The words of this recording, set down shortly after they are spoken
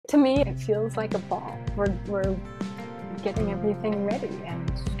To me, it feels like a ball. We're getting everything ready,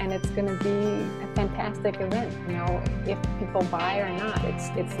 and it's going to be a fantastic event. You know, if people buy or not,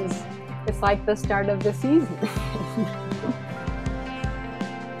 it's like the start of the season.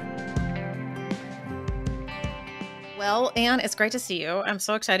 Well, Ann, it's great to see you. I'm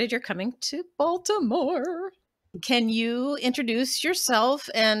so excited you're coming to Baltimore. Can you introduce yourself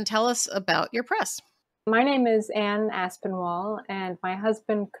and tell us about your press? My name is Ann Aspinwall, and my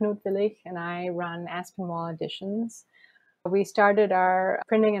husband Knut Willich and I run Aspinwall Editions. We started our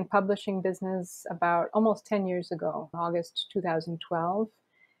printing and publishing business about almost 10 years ago, August 2012.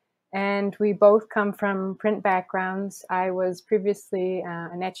 And we both come from print backgrounds. I was previously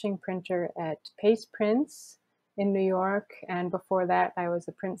an etching printer at Pace Prints in New York, and before that I was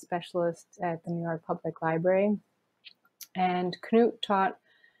a print specialist at the New York Public Library. And Knut taught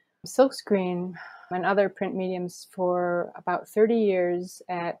silkscreen and other print mediums for about 30 years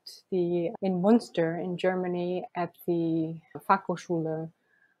in Munster in Germany at the Fachhochschule.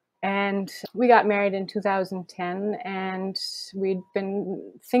 And we got married in 2010, and we'd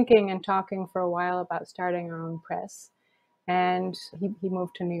been thinking and talking for a while about starting our own press. And he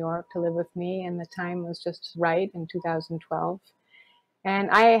moved to New York to live with me, and the time was just right in 2012.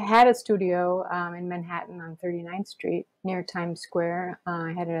 And I had a studio in Manhattan on 39th Street near Times Square.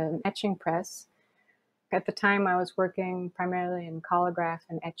 I had an etching press. At the time, I was working primarily in collograph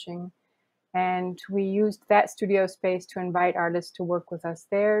and etching. And we used that studio space to invite artists to work with us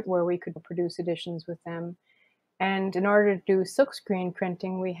there, where we could produce editions with them. And in order to do silkscreen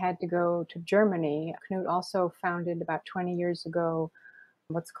printing, we had to go to Germany. Knut also founded about 20 years ago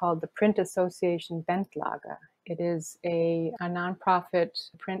what's called the Print Association Bentlage. It is a nonprofit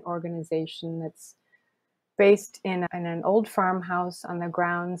print organization that's based in an old farmhouse on the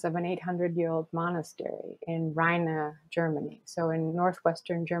grounds of an 800-year-old monastery in Rhine, Germany. So in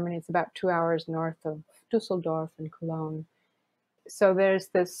northwestern Germany, it's about 2 hours north of Düsseldorf and Cologne. So there's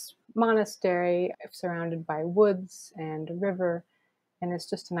this monastery surrounded by woods and a river, and it's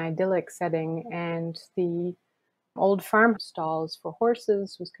just an idyllic setting. And the old farm stalls for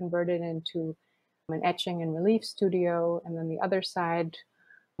horses was converted into an etching and relief studio, and then the other side,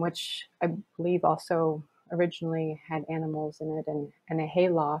 which I believe also originally had animals in it, and a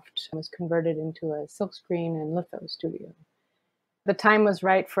hayloft, was converted into a silkscreen and litho studio. The time was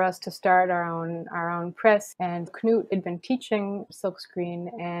right for us to start our own press, and Knut had been teaching silkscreen,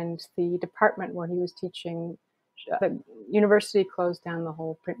 and the department where he was teaching, the university closed down the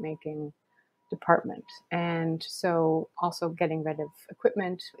whole printmaking department, and so also getting rid of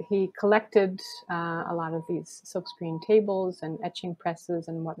equipment. He collected a lot of these silkscreen tables and etching presses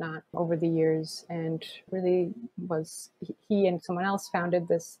and whatnot over the years, and really he and someone else founded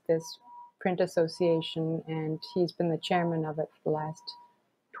this print association, and he's been the chairman of it for the last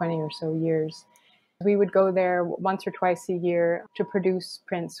 20 or so years. We would go there once or twice a year to produce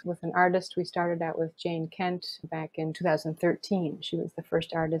prints with an artist. We started out with Jane Kent back in 2013. She was the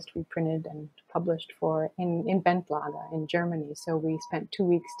first artist we printed and published for in Bentlage in Germany. So we spent 2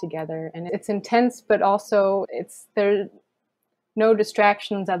 weeks together, and it's intense, but also there are no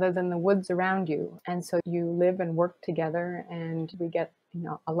distractions other than the woods around you. And so you live and work together, and we get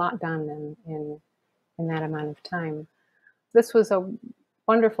a lot done in that amount of time. This was a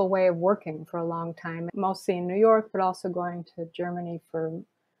wonderful way of working for a long time, mostly in New York, but also going to Germany for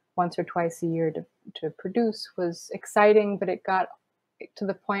once or twice a year to produce was exciting, but it got to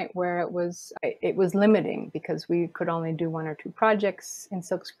the point where it was limiting because we could only do 1 or 2 projects in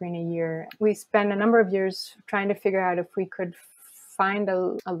silkscreen a year. We spent a number of years trying to figure out if we could find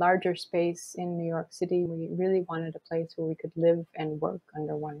a larger space in New York City. We really wanted a place where we could live and work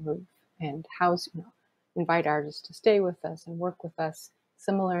under one roof and house, invite artists to stay with us and work with us,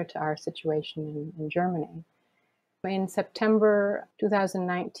 similar to our situation in Germany. In September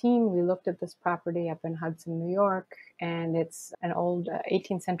 2019, we looked at this property up in Hudson, New York, and it's an old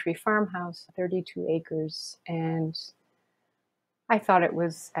 18th century farmhouse, 32 acres, and I thought it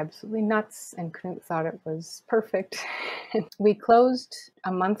was absolutely nuts, and Knut thought it was perfect. We closed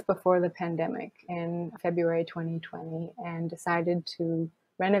a month before the pandemic in February 2020 and decided to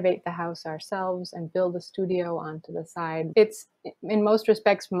renovate the house ourselves and build a studio onto the side. It's in most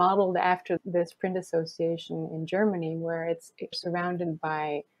respects modeled after this print association in Germany, where it's surrounded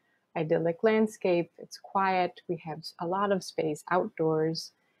by idyllic landscape, it's quiet, we have a lot of space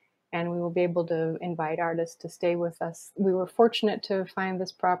outdoors, and we will be able to invite artists to stay with us. We were fortunate to find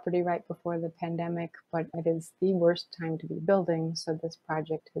this property right before the pandemic, but it is the worst time to be building, so this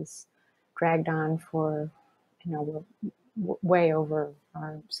project has dragged on for, we're way over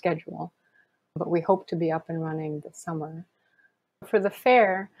our schedule, but we hope to be up and running this summer. For the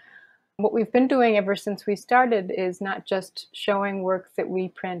fair, What we've been doing ever since we started is not just showing work that we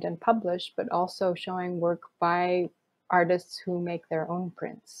print and publish, but also showing work by artists who make their own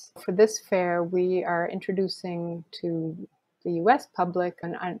prints. For this fair, we are introducing to the US public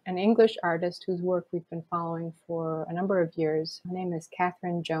an English artist whose work we've been following for a number of years. Her name is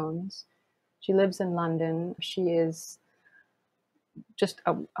Catherine Jones. She lives in London. She is just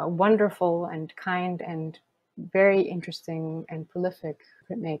a wonderful and kind and very interesting and prolific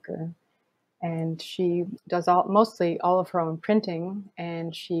printmaker. And she does mostly all of her own printing,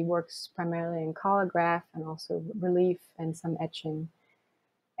 and she works primarily in colograph and also relief and some etching.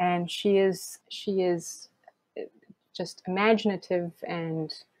 And she is just imaginative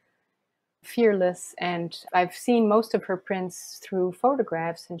and fearless, and I've seen most of her prints through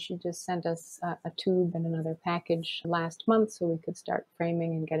photographs, and she just sent us a tube and another package last month so we could start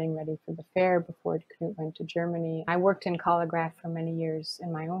framing and getting ready for the fair before Knut went to Germany. I worked in colograph for many years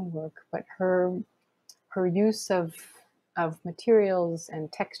in my own work, but her use of materials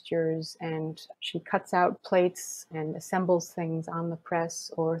and textures, and she cuts out plates and assembles things on the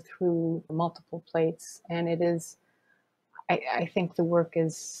press or through multiple plates, and it is, I think the work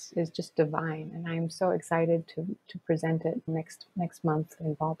is just divine, and I'm so excited to present it next month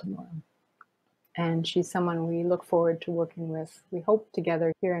in Baltimore. And she's someone we look forward to working with. We hope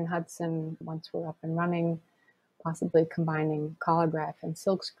together here in Hudson, once we're up and running, possibly combining colograph and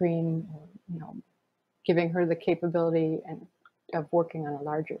silkscreen, or giving her the capability of working on a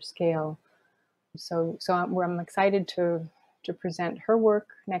larger scale. So I'm excited to present her work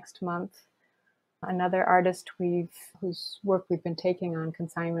next month. Another artist whose work we've been taking on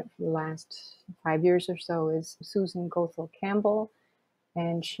consignment for the last 5 years or so is Susan Goethel Campbell.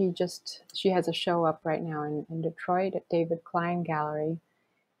 And she has a show up right now in Detroit at David Klein Gallery.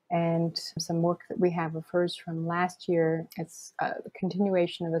 And some work that we have of hers from last year, it's a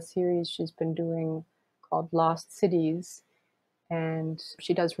continuation of a series she's been doing called Lost Cities. And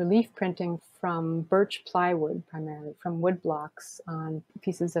she does relief printing from birch plywood, primarily from wood blocks on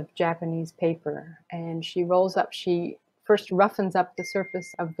pieces of Japanese paper. And she first roughens up the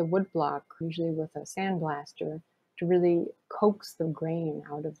surface of the wood block, usually with a sandblaster, to really coax the grain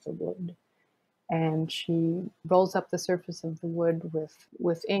out of the wood. And she rolls up the surface of the wood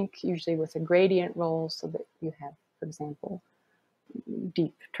with ink, usually with a gradient roll, so that you have, for example,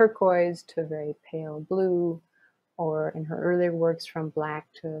 deep turquoise to very pale blue, or in her earlier works from black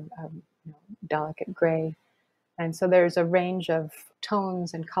to delicate gray. And so there's a range of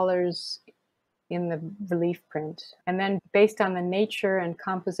tones and colors in the relief print. And then based on the nature and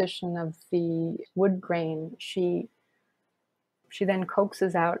composition of the wood grain, she then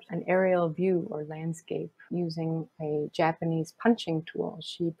coaxes out an aerial view or landscape using a Japanese punching tool.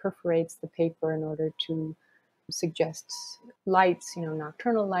 She perforates the paper in order to suggest lights,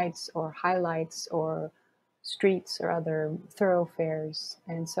 nocturnal lights or highlights or streets or other thoroughfares.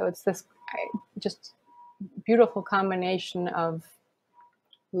 And so it's this just beautiful combination of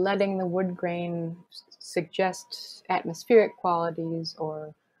letting the wood grain suggest atmospheric qualities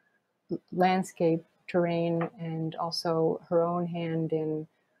or landscape terrain, and also her own hand in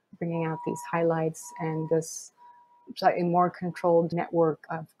bringing out these highlights and this slightly more controlled network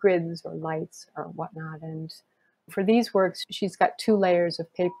of grids or lights or whatnot. And for these works, she's got 2 layers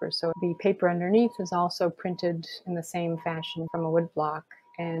of paper. So the paper underneath is also printed in the same fashion from a wood block.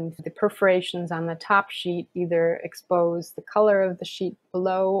 And the perforations on the top sheet either expose the color of the sheet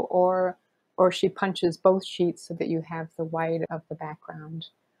below, or she punches both sheets so that you have the white of the background.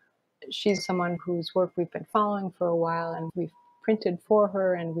 She's someone whose work we've been following for a while, and we've printed for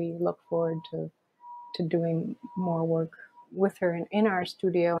her, and we look forward to doing more work with her in our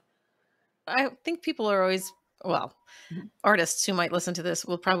studio. I think people are always, well, artists who might listen to this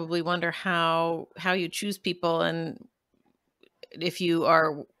will probably wonder how you choose people, and if you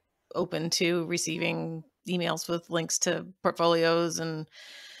are open to receiving emails with links to portfolios, and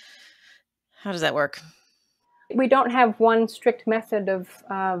how does that work? We don't have one strict method of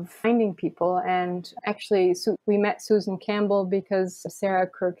finding people. And actually, we met Susan Campbell because Sarah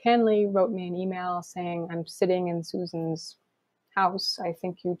Kirk-Henley wrote me an email saying, I'm sitting in Susan's house. I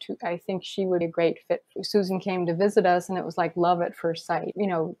think she would be a great fit. Susan came to visit us, and it was like love at first sight.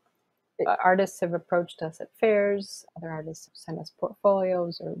 Artists have approached us at fairs. Other artists have sent us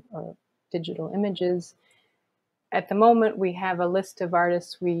portfolios or digital images. At the moment, we have a list of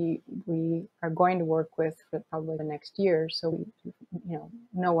artists we are going to work with for probably the next year, so we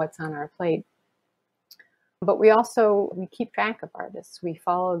know what's on our plate. But we keep track of artists. We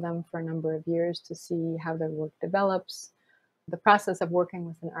follow them for a number of years to see how their work develops. The process of working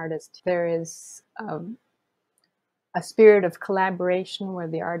with an artist, there is a spirit of collaboration where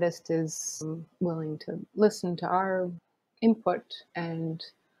the artist is willing to listen to our input, and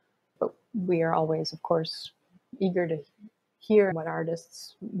but we are always, of course, eager to hear what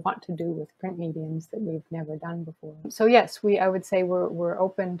artists want to do with print mediums that we've never done before. So yes, I would say we're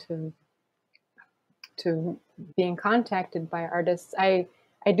open to being contacted by artists. I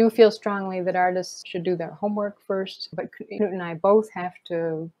do feel strongly that artists should do their homework first, but Knut and I both have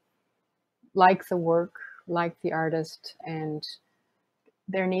to like the work, like the artist, and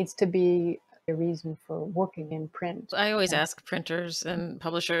there needs to be a reason for working in print. I always ask printers and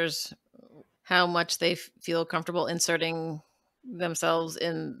publishers how much they feel comfortable inserting themselves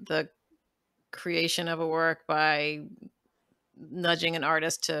in the creation of a work by nudging an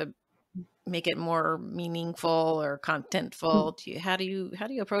artist to make it more meaningful or contentful. How do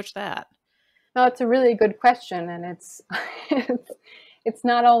you approach that? No, it's a really good question, and it's it's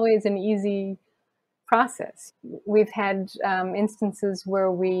not always an easy process. We've had instances where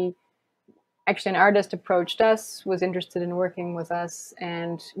an artist approached us, was interested in working with us,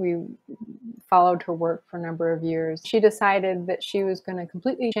 and we followed her work for a number of years. She decided that she was going to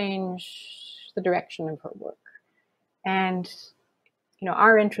completely change the direction of her work. And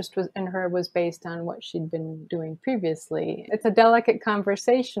our interest in her was based on what she'd been doing previously. It's a delicate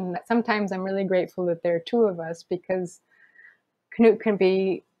conversation. Sometimes I'm really grateful that there are two of us, because Knut can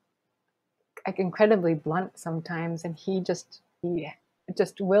be incredibly blunt sometimes, and he just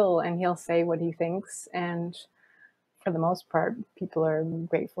will, and he'll say what he thinks. And for the most part, people are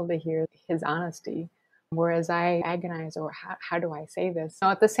grateful to hear his honesty. Whereas I agonize over how do I say this?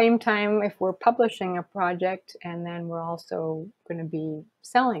 Now, at the same time, if we're publishing a project and then we're also going to be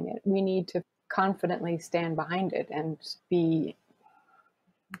selling it, we need to confidently stand behind it and be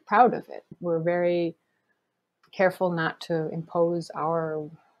proud of it. We're very careful not to impose our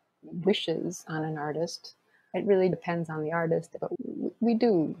wishes on an artist. It really depends on the artist, but we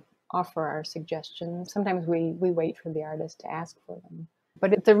do offer our suggestions. Sometimes we wait for the artist to ask for them.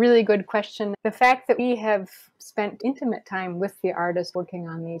 But it's a really good question. The fact that we have spent intimate time with the artist working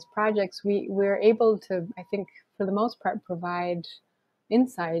on these projects, we're able to, I think, for the most part, provide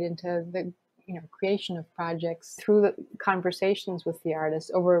insight into the creation of projects through the conversations with the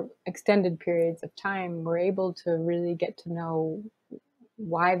artist over extended periods of time. We're able to really get to know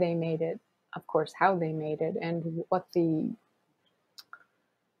why they made it, of course, how they made it, and what the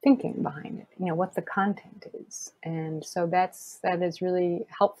thinking behind it, what the content is. And so that is really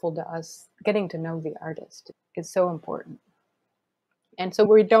helpful to us. Getting to know the artist is so important. And so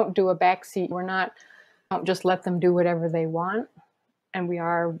we don't do a backseat. Don't just let them do whatever they want. And we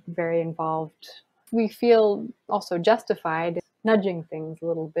are very involved. We feel also justified nudging things a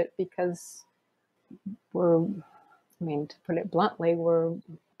little bit, because to put it bluntly, we're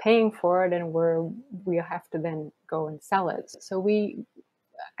paying for it, and we have to then go and sell it. So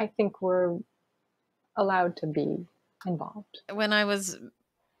I think we're allowed to be involved. When I was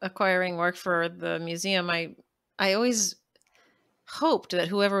acquiring work for the museum, I always hoped that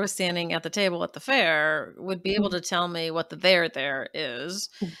whoever was standing at the table at the fair would be able to tell me what the there is.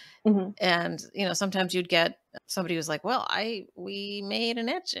 Mm-hmm. And, sometimes you'd get somebody who's like, well, we made an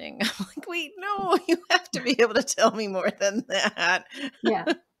etching. I'm like, wait, no, you have to be able to tell me more than that. Yeah.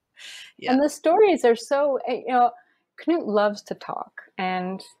 Yeah. And the stories are so, Knut loves to talk.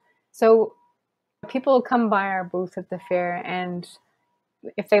 And so people come by our booth at the fair, and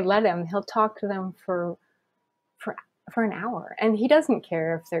if they let him, he'll talk to them for an hour, and he doesn't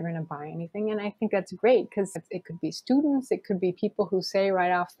care if they're going to buy anything. And I think that's great, because it could be students, it could be people who say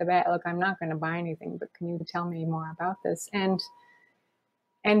right off the bat, look, I'm not going to buy anything, but can you tell me more about this?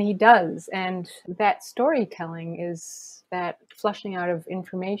 And he does. And that storytelling, is that flushing out of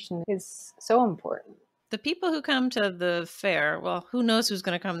information, is so important. The people who come to the fair, well, who knows who's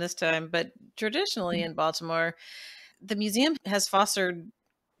going to come this time, but traditionally in Baltimore, the museum has fostered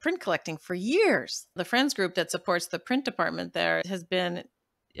print collecting for years. The Friends group that supports the print department there has been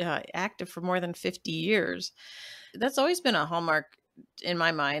active for more than 50 years. That's always been a hallmark in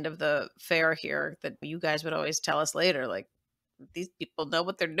my mind of the fair here, that you guys would always tell us later, like, these people know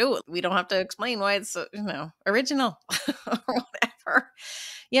what they're doing. We don't have to explain why it's original or whatever.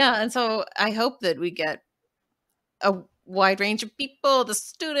 Yeah. And so I hope that we get a wide range of people, the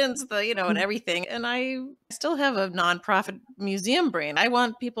students, and everything. And I still have a nonprofit museum brain. I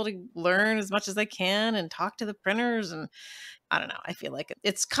want people to learn as much as they can and talk to the printers. And I don't know, I feel like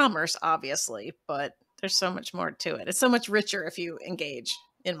it's commerce, obviously, but there's so much more to it. It's so much richer if you engage,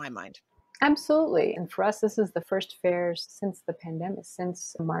 in my mind. Absolutely. And for us, this is the first fair since the pandemic,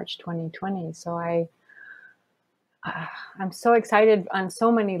 since March 2020. So I'm so excited on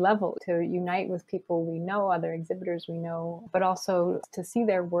so many levels to unite with people we know, other exhibitors we know, but also to see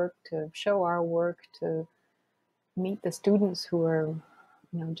their work, to show our work, to meet the students who are,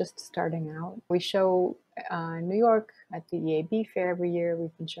 just starting out. We show in New York at the EAB fair every year.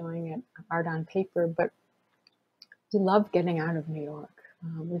 We've been showing it art on paper, but we love getting out of New York.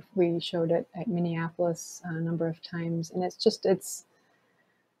 We showed it at Minneapolis a number of times, and there's just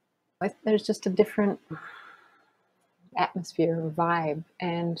a different atmosphere or vibe,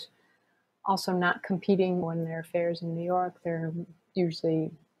 and also not competing when there are fairs in New York. There are usually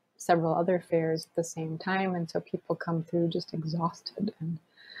several other fairs at the same time, and so people come through just exhausted, and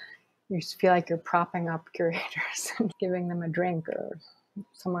you just feel like you're propping up curators and giving them a drink or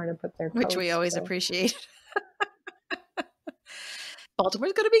somewhere to put their coats. Which we always appreciate.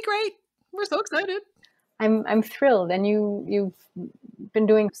 Baltimore's going to be great. We're so excited. I'm thrilled, and you've been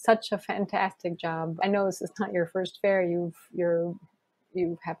doing such a fantastic job. I know this is not your first fair. You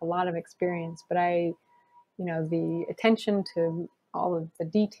have a lot of experience, but the attention to all of the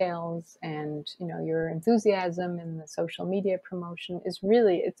details and your enthusiasm in the social media promotion is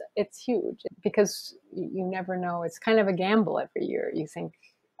really it's huge, because you never know. It's kind of a gamble every year. You think,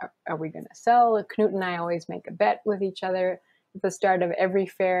 are we going to sell? Knut and I always make a bet with each other at the start of every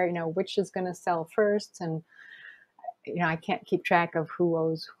fair, which is going to sell first. And I can't keep track of who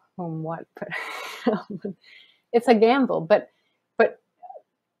owes whom what, but it's a gamble. But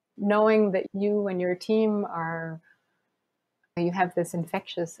knowing that you and your team you have this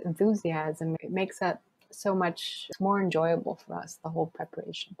infectious enthusiasm, it makes that so much more enjoyable for us, the whole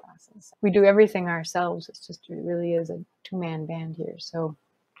preparation process. We do everything ourselves. It really is a two-man band here. So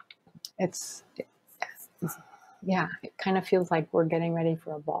it kind of feels like we're getting ready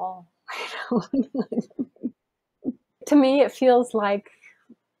for a ball. To me, it feels like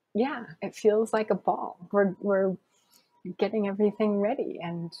a ball. We're getting everything ready,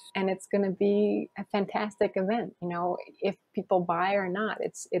 and it's going to be a fantastic event. If people buy or not,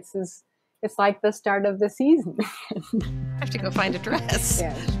 it's like the start of the season. I have to go find a dress.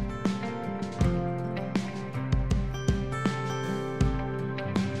 Yes.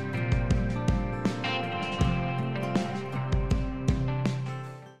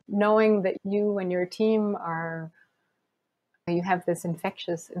 Knowing that you and your team you have this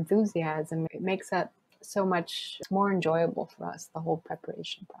infectious enthusiasm, it makes that so much more enjoyable for us, the whole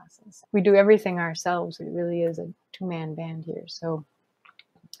preparation process. We do everything ourselves. It really is a two-man band here. So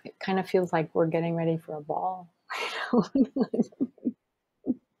it kind of feels like we're getting ready for a ball.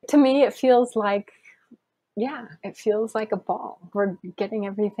 To me, it feels like a ball. We're getting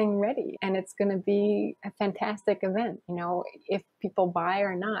everything ready, and it's going to be a fantastic event. If people buy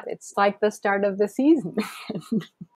or not, it's like the start of the season.